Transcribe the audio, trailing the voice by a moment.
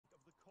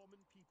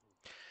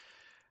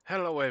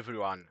Hello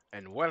everyone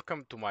and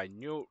welcome to my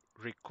new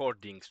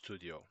recording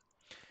studio.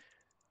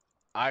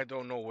 I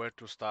don't know where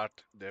to start.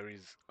 There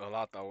is a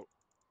lot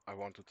I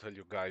want to tell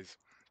you guys.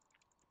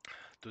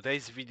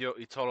 Today's video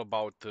it's all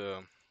about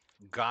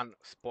gun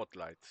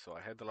spotlight. So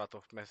I had a lot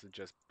of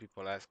messages,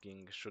 people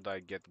asking should I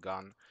get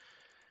gun?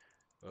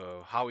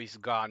 How is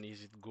gun?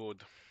 Is it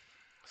good?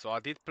 So I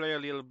did play a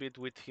little bit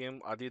with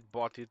him. I did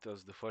bought it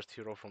as the first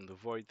hero from the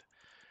void.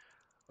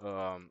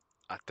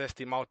 I test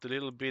him out a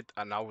little bit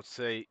and I would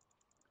say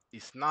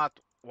it's not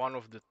one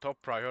of the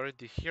top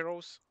priority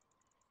heroes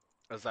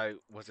as I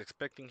was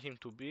expecting him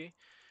to be,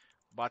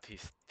 but he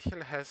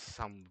still has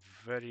some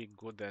very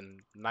good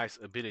and nice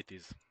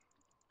abilities,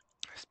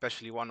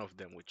 especially one of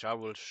them, which I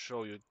will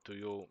show you to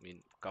you in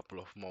a couple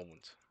of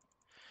moments.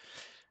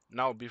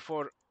 Now,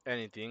 before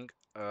anything,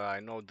 I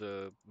know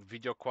the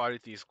video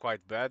quality is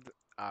quite bad.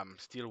 I'm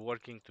still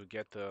working to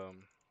get a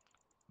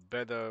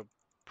better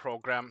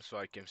program so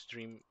I can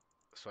stream,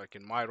 so I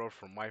can mirror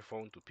from my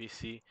phone to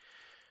PC.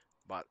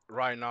 But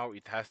right now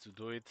it has to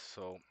do it,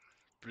 so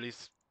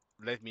please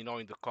let me know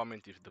in the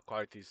comment if the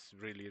quality is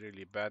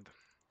really bad.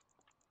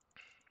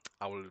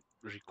 I will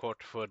record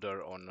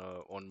further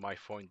on my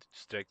phone,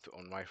 straight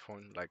on my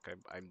phone, like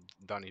I've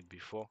done it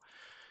before,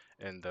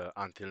 and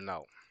until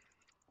now.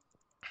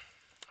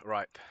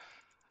 Right.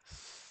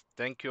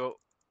 Thank you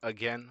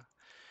again.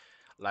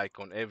 Like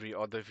on every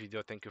other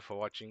video, thank you for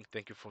watching.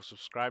 Thank you for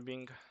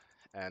subscribing.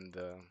 And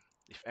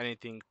if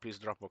anything, please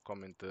drop a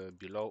comment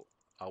below.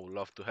 I would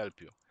love to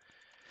help you.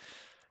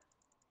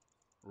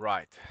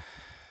 Right.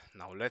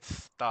 Now let's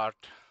start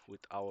with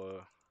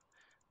our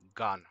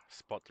gun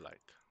spotlight.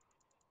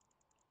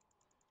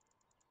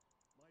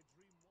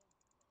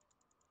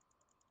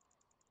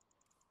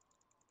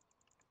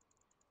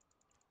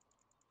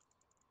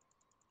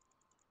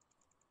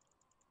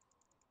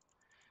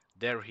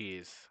 There he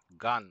is.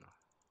 Gun.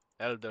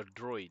 Elder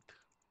Druid.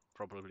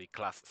 Probably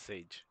class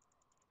Sage.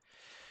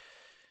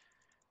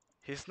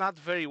 He's not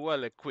very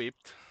well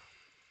equipped,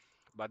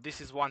 but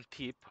this is one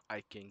tip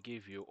I can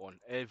give you on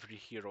every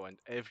hero and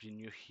every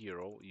new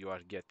hero you are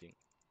getting.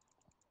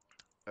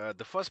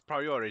 The first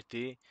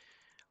priority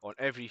on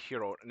every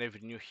hero and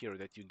every new hero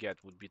that you get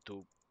would be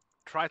to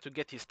try to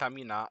get his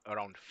stamina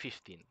around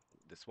 15.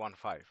 That's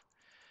 1-5.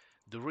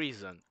 The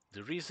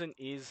reason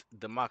is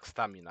the max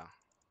stamina.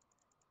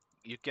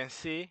 You can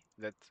see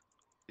that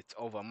it's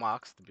over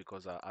maxed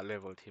because I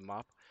leveled him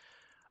up,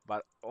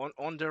 but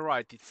on the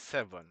right it's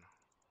 7.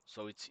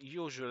 So its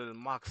usual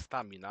max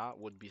stamina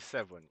would be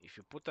 7. If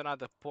you put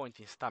another point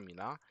in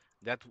stamina,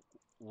 that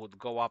would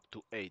go up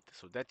to 8.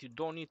 So that you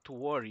don't need to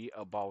worry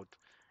about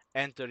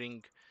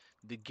entering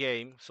the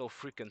game so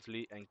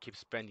frequently and keep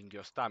spending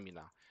your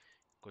stamina.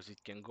 Because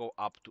it can go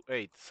up to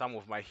 8. Some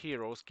of my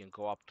heroes can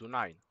go up to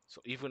 9.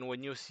 So even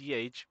when you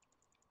CH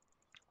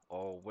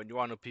or when you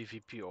want a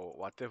PvP or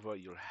whatever,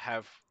 you'll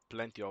have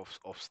plenty of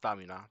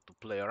stamina to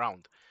play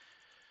around.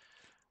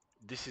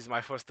 This is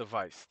my first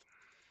advice.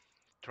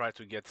 Try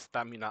to get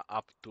stamina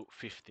up to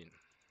 15.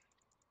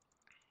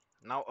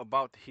 Now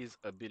about his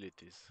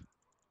abilities.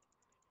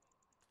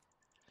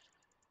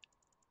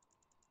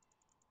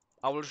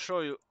 I will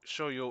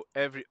show you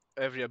every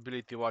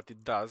ability what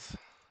it does.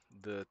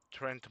 The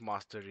Trent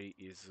Mastery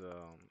is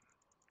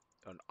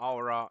an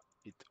aura.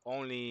 It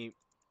only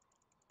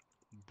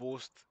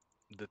boosts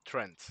the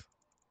Trent.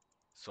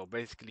 So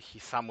basically he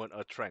summoned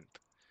a Trent.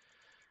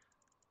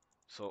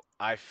 So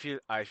I feel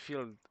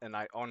and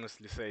I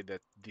honestly say that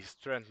this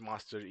Trent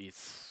Master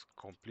is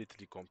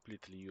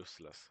completely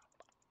useless.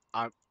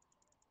 Uh,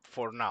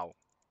 for now.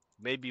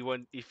 Maybe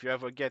when if you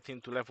ever get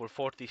into level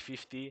 40,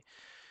 50,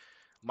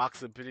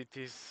 max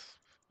abilities,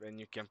 and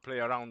you can play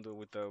around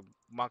with a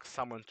max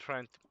summon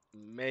Trent,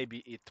 maybe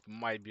it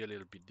might be a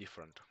little bit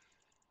different.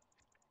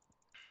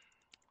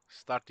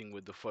 Starting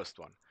with the first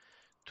one,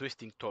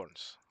 Twisting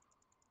Thorns.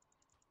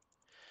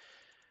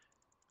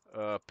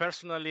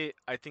 Personally,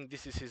 I think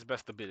this is his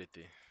best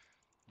ability.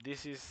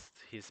 This is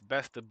his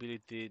best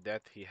ability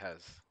that he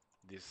has.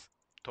 This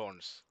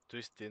Thorns,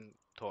 Twisting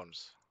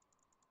Thorns.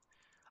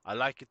 I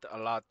like it a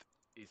lot.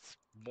 It's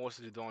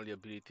mostly the only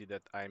ability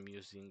that I'm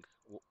using.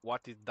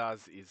 What it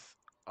does is,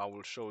 I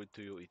will show it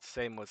to you. It's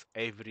same as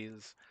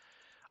Averil's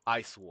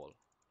Ice Wall.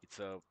 It's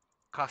a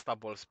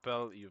castable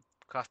spell. You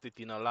cast it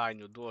in a line,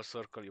 you do a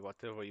circle,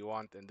 whatever you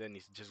want, and then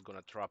it's just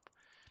gonna trap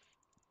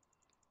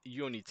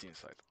units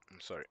inside.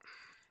 I'm sorry.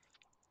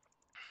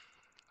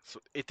 So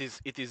it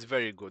is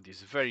very good.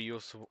 It's very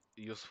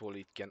useful.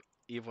 It can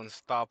even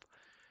stop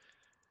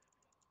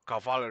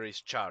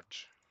cavalry's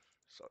charge.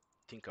 So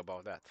think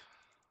about that.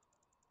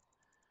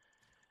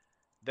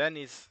 Then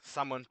is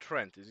Summon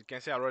Trent. As you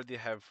can see, I already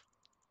have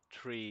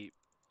three.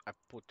 I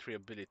put three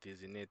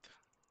abilities in it.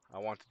 I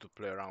wanted to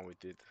play around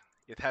with it.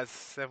 It has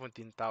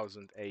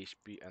 17,000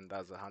 HP and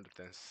does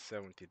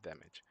 170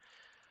 damage.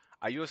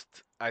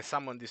 I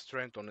summoned this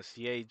Trent on a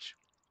CH,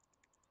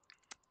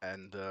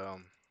 and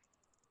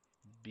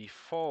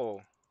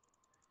before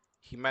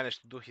he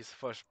managed to do his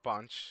first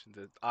punch,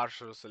 the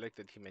archer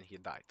selected him and he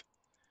died.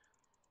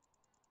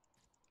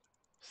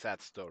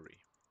 Sad story.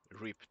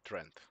 Rip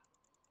Trent.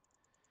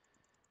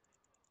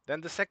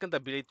 Then the second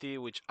ability,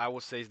 which I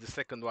would say is the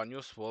second one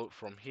useful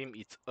from him,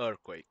 it's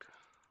Earthquake.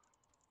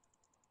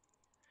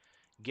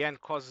 Again,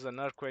 causes an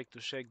earthquake to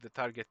shake the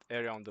target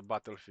area on the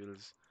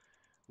battlefields.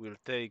 Will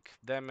take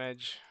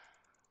damage.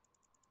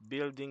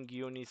 Building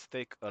units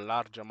take a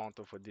large amount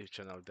of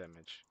additional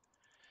damage.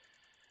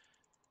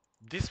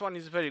 This one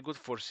is very good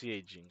for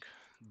sieging.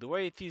 The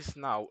way it is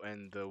now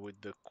and with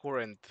the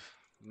current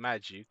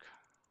magic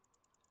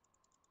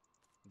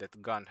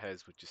that gun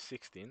has, which is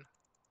 16,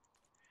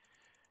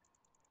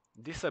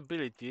 this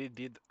ability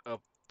did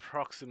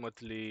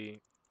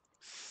approximately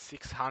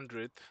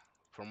 600,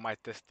 from my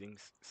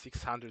testings,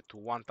 600 to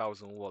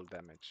 1000 wall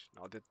damage.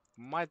 Now that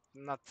might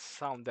not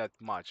sound that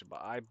much,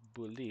 but I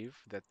believe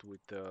that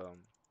with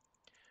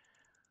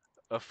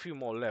a few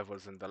more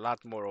levels and a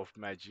lot more of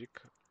magic,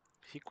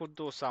 he could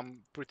do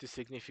some pretty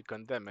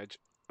significant damage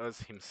as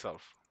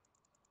himself.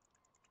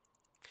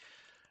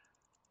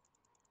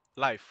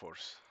 Life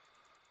Force.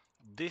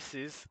 This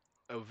is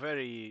a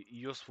very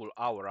useful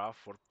aura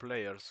for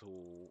players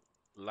who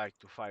like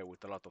to fight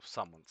with a lot of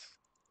summons.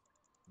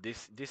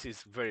 This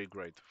is very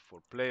great for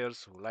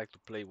players who like to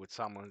play with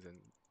summons and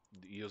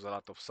use a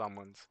lot of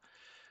summons.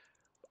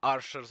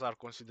 Archers are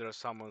considered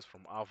summons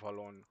from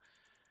Avalon.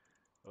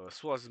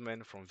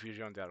 Swordsmen from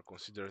Vision, they are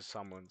considered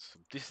summons.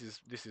 This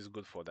is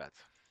good for that.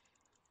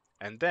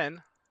 And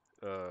then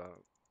uh,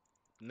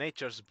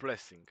 Nature's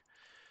Blessing.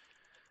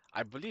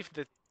 I believe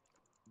that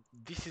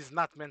this is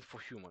not meant for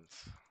humans.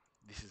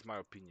 This is my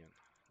opinion.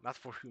 Not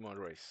for human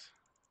race.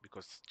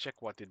 Because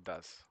check what it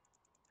does.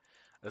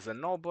 As a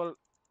noble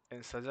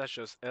and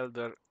sagacious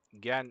elder,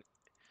 Gan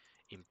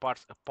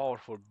imparts a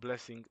powerful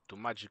blessing to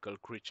magical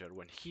creature.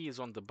 When he is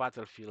on the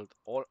battlefield,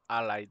 all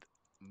allied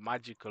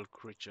magical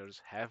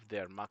creatures have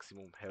their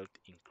maximum health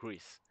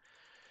increase.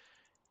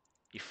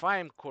 If I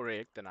am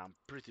correct, and I'm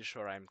pretty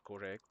sure I'm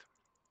correct,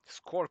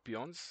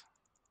 scorpions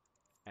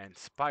and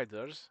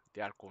spiders,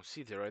 they are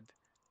considered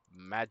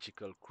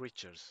magical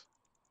creatures.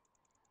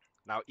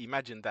 Now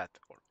imagine that,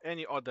 or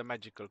any other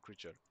magical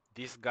creature.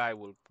 This guy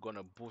will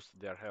gonna boost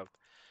their health.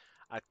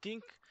 I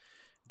think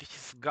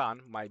this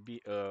gun might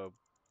be a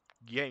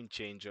game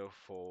changer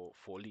for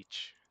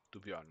Lich, to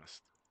be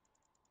honest.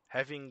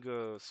 Having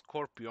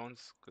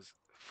scorpions, because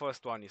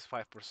first one is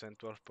 5%,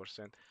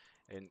 12%,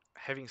 and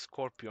having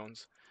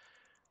scorpions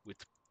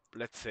with,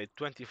 let's say,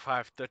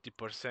 25,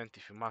 30%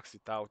 if you max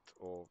it out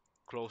or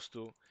close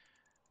to,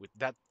 with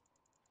that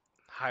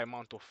high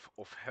amount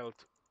of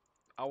health,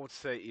 I would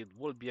say it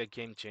will be a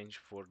game change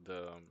for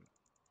the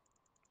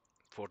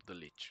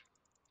Lich.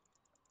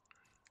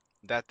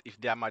 That if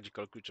they are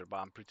magical creature, but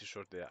I'm pretty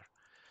sure they are.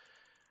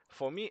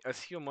 For me,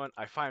 as human,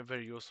 I find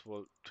very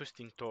useful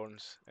Twisting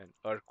Thorns and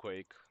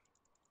Earthquake,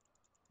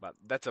 but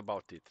that's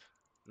about it.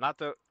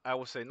 Not a, I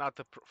would say, not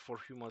a for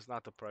humans,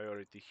 not a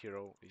priority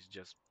hero. It's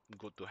just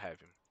good to have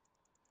him.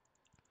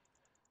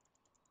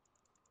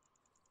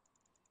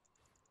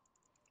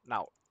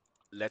 Now,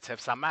 let's have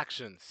some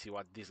action. See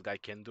what this guy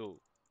can do.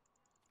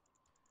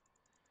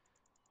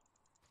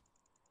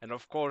 And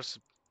of course,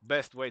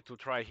 best way to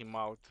try him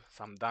out,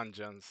 some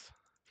dungeons.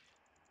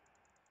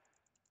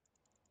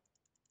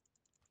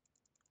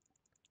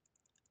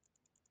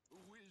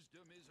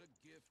 Wisdom is a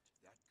gift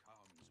that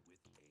comes with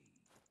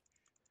age.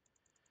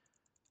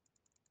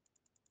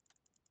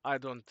 I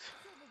don't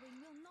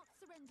Silverwing will not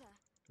surrender.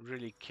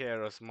 really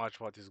care as much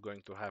what is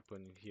going to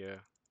happen in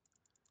here.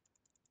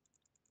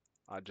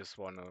 I just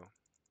wanna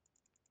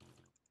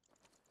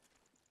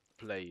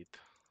play it.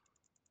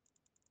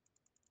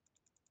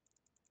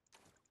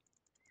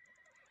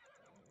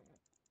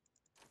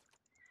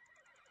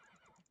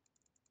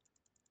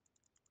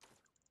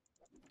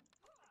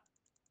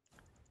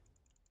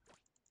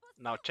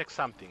 Now check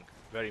something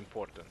very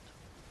important.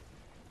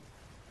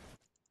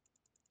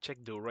 Check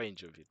the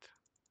range of it.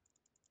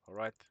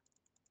 Alright?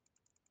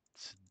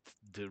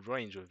 The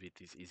range of it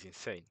is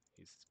insane.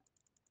 It's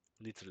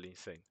literally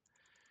insane.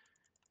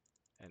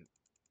 And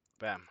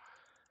bam.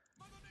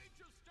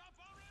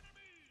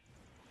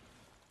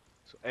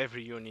 So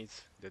every unit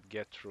that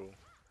get through,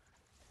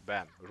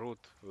 bam, root,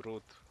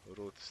 root,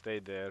 root, stay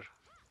there.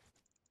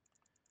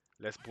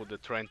 Let's put the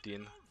Trent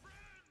in.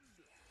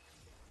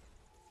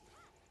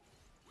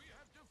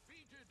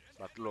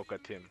 But look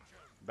at him.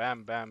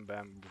 Bam, bam,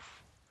 bam,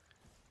 boof.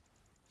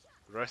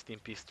 Rest in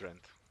peace, Trent.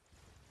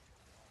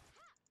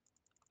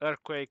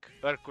 Earthquake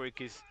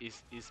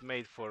is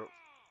made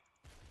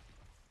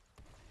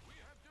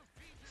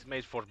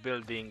for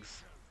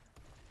buildings.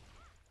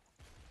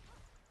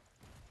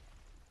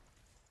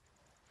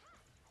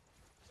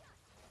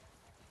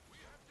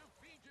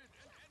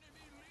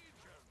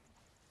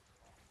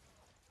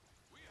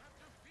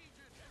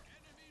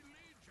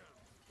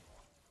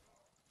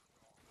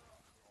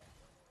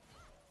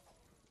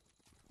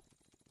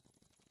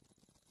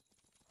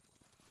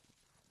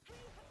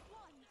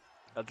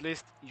 At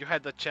least you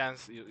had a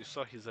chance, you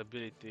saw his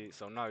ability,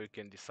 so now you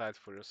can decide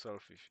for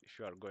yourself if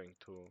you are going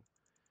to.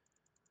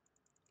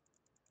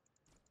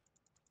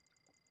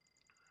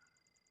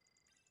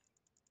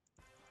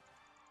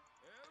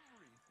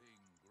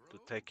 to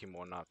take him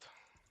or not.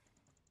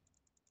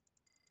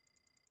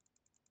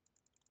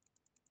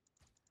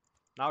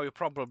 Now you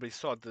probably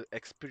saw the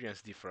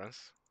experience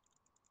difference,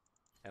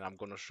 and I'm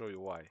gonna show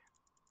you why.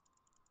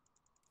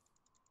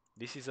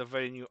 This is a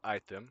very new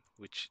item,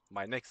 which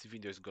my next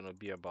video is gonna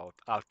be about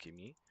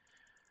alchemy.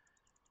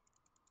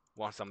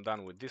 Once I'm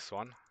done with this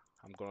one,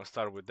 I'm gonna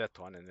start with that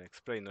one and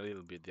explain a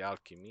little bit the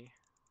alchemy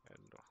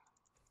and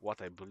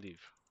what I believe.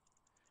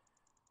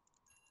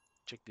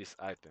 Check this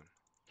item.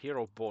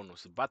 Hero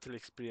bonus, battle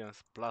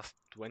experience plus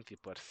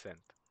 20%.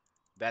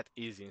 That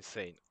is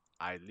insane.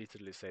 I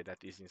literally say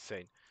that is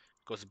insane.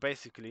 Because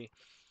basically,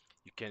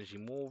 you can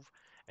remove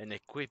and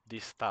equip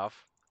this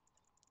stuff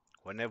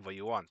whenever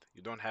you want.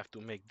 You don't have to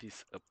make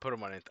this a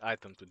permanent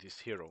item to this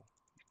hero.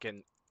 You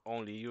can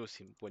only use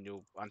him when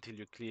you until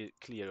you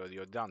clear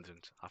your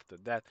dungeons. After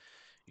that,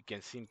 you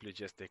can simply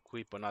just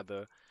equip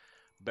another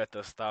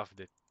better stuff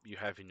that you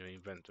have in your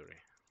inventory.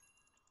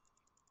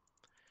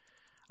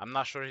 I'm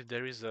not sure if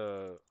there is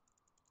a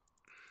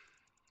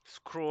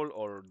scroll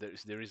or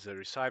there is a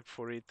recipe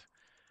for it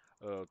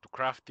to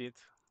craft it.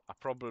 I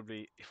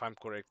probably, if I'm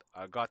correct,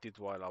 I got it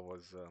while I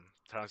was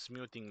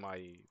transmuting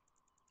my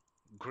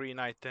green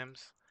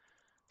items.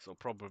 So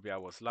probably I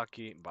was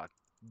lucky, but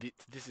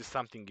this is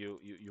something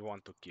you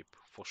want to keep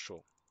for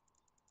sure.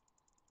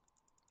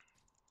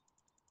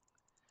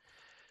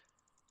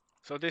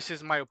 So this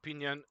is my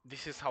opinion.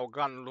 This is how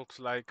gun looks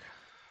like.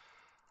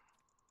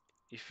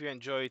 If you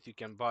enjoy it, you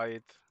can buy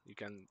it. You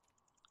can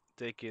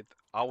take it.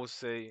 I would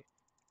say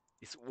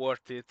it's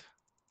worth it.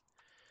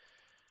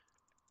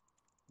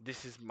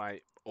 This is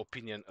my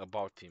opinion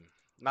about him.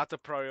 Not a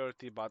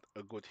priority, but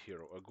a good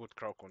hero, a good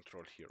crowd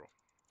control hero.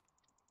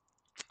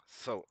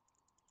 So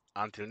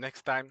until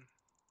next time,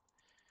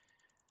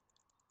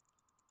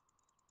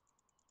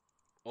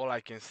 all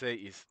I can say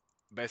is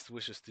best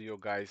wishes to you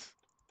guys.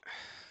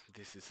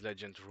 This is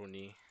Legend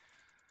Rooney.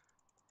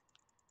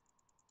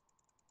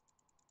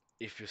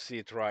 If you see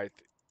it right,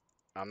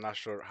 I'm not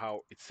sure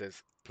how it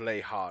says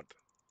play hard.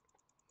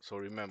 So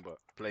remember,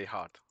 play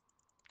hard.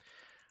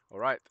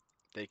 Alright,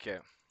 take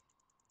care.